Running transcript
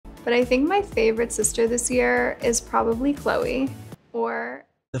but I think my favorite sister this year is probably Khloe, or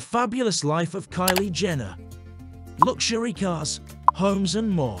The Fabulous Life of Kylie Jenner. Luxury cars, homes and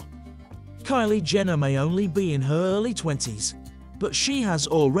more. Kylie Jenner may only be in her early 20s, but she has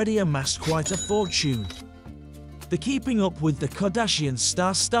already amassed quite a fortune. The Keeping Up with the Kardashians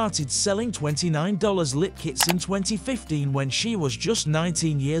star started selling $29 lip kits in 2015 when she was just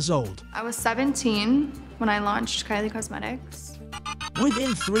 19 years old. I was 17 when I launched Kylie Cosmetics.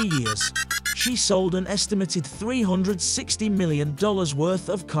 Within 3 years, she sold an estimated $360 million worth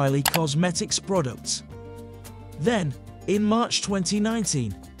of Kylie Cosmetics products. Then, in March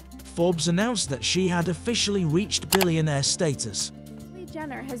 2019, Forbes announced that she had officially reached billionaire status. Kylie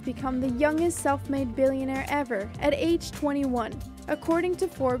Jenner has become the youngest self-made billionaire ever at age 21, according to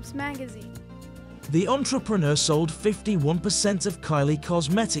Forbes magazine. The entrepreneur sold 51% of Kylie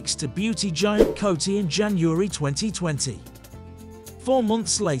Cosmetics to beauty giant Coty in January 2020. 4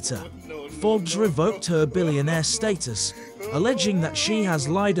 months later, Forbes revoked her billionaire status, alleging that she has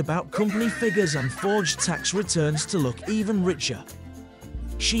lied about company figures and forged tax returns to look even richer.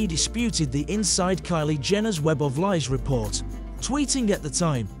 She disputed the Inside Kylie Jenner's Web of Lies report, tweeting at the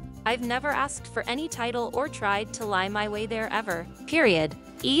time, "I've never asked for any title or tried to lie my way there ever, period.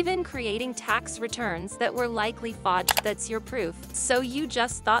 Even creating tax returns that were likely forged, that's your proof. So you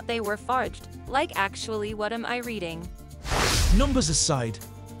just thought they were forged. Like actually, what am I reading?" Numbers aside,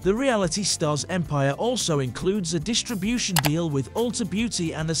 the reality star's empire also includes a distribution deal with Ulta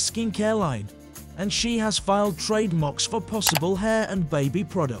Beauty and a skincare line, and she has filed trademarks for possible hair and baby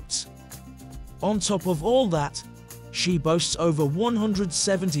products. On top of all that, she boasts over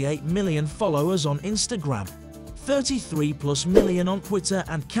 178 million followers on Instagram, 33+ million on Twitter,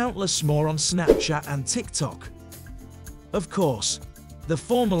 and countless more on Snapchat and TikTok. Of course, the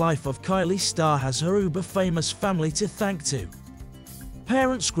former life of Kylie star has her uber-famous family to thank too.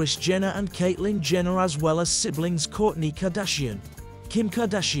 Parents Kris Jenner and Caitlyn Jenner, as well as siblings Kourtney Kardashian, Kim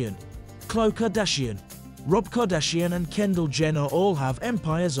Kardashian, Khloe Kardashian, Rob Kardashian and Kendall Jenner all have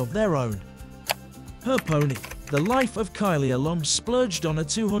empires of their own. Her pony, the Life of Kylie alum, splurged on a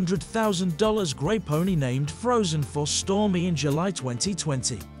 $200,000 grey pony named Frozen for Stormi in July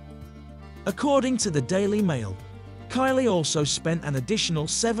 2020. According to the Daily Mail, Kylie also spent an additional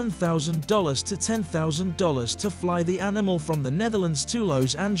 $7,000 to $10,000 to fly the animal from the Netherlands to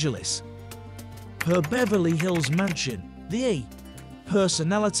Los Angeles. Her Beverly Hills mansion, The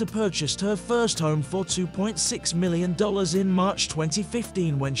personality, purchased her first home for $2.6 million in March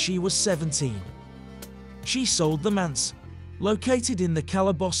 2015 when she was 17. She sold the manse, located in the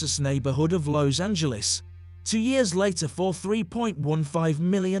Calabasas neighborhood of Los Angeles, 2 years later for $3.15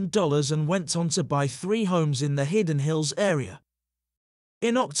 million and went on to buy 3 homes in the Hidden Hills area.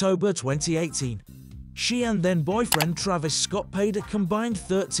 In October 2018, she and then-boyfriend Travis Scott paid a combined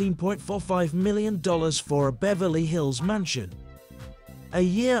 $13.45 million for a Beverly Hills mansion. A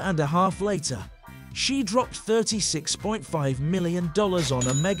year and a half later, she dropped $36.5 million on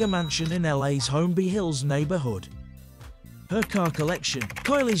a mega mansion in LA's Holmby Hills neighborhood. Her car collection,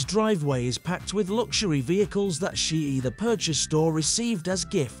 Kylie's driveway, is packed with luxury vehicles that she either purchased or received as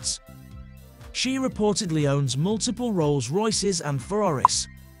gifts. She reportedly owns multiple Rolls-Royces and Ferraris,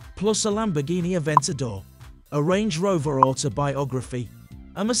 plus a Lamborghini Aventador, a Range Rover Autobiography,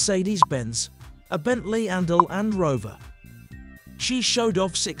 a Mercedes-Benz, a Bentley and a Land Rover. She showed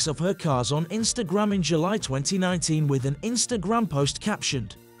off 6 of her cars on Instagram in July 2019 with an Instagram post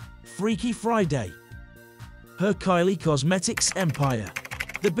captioned, "Freaky Friday." Her Kylie Cosmetics empire.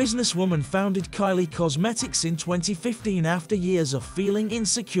 The businesswoman founded Kylie Cosmetics in 2015 after years of feeling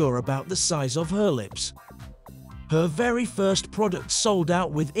insecure about the size of her lips. Her very first product sold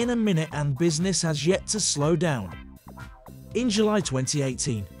out within a minute and business has yet to slow down. In July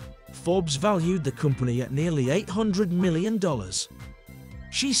 2018, Forbes valued the company at nearly $800 million.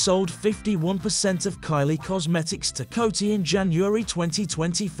 She sold 51% of Kylie Cosmetics to Coty in January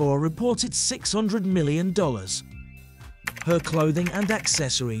 2024, reported $600 million. Her clothing and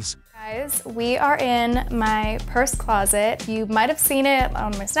accessories. guys, we are in my purse closet. You might have seen it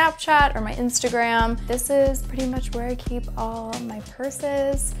on my Snapchat or my Instagram. This is pretty much where I keep all my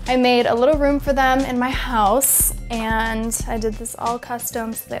purses. I made a little room for them in my house and I did this all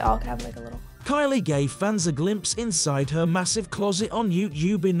custom so they all could have like a little. Kylie gave fans a glimpse inside her massive closet on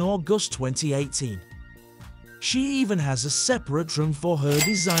YouTube in August 2018. She even has a separate room for her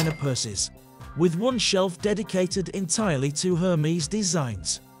designer purses, with one shelf dedicated entirely to Hermes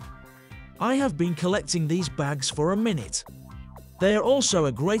designs. I have been collecting these bags for a minute. They are also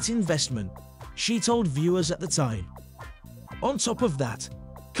a great investment, she told viewers at the time. On top of that,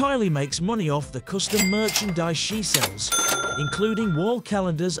 Kylie makes money off the custom merchandise she sells. including wall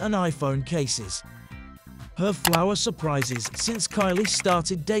calendars and iPhone cases. Her flower surprises since Kylie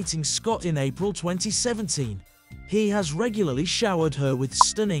started dating Scott in April 2017. He has regularly showered her with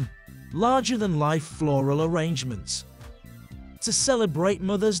stunning, larger-than-life floral arrangements. To celebrate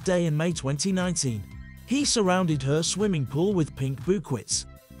Mother's Day in May 2019, he surrounded her swimming pool with pink bouquets.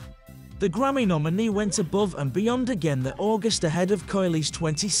 The Grammy nominee went above and beyond again that August ahead of Kylie's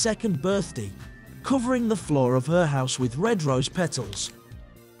 22nd birthday, covering the floor of her house with red rose petals.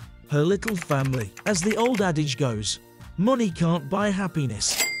 Her little family, as the old adage goes, money can't buy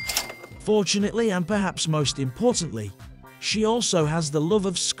happiness. Fortunately, and perhaps most importantly, she also has the love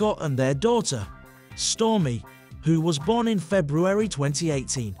of Scott and their daughter, Stormy, who was born in February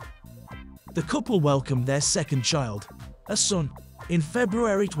 2018. The couple welcomed their second child, a son, in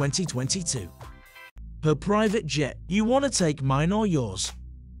February 2022. Her private jet, "You wanna take mine or yours?"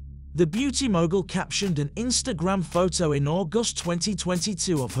 The beauty mogul captioned an Instagram photo in August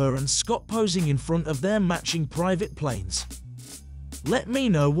 2022 of her and Scott posing in front of their matching private planes. Let me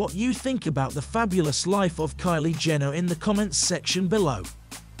know what you think about the fabulous life of Kylie Jenner in the comments section below.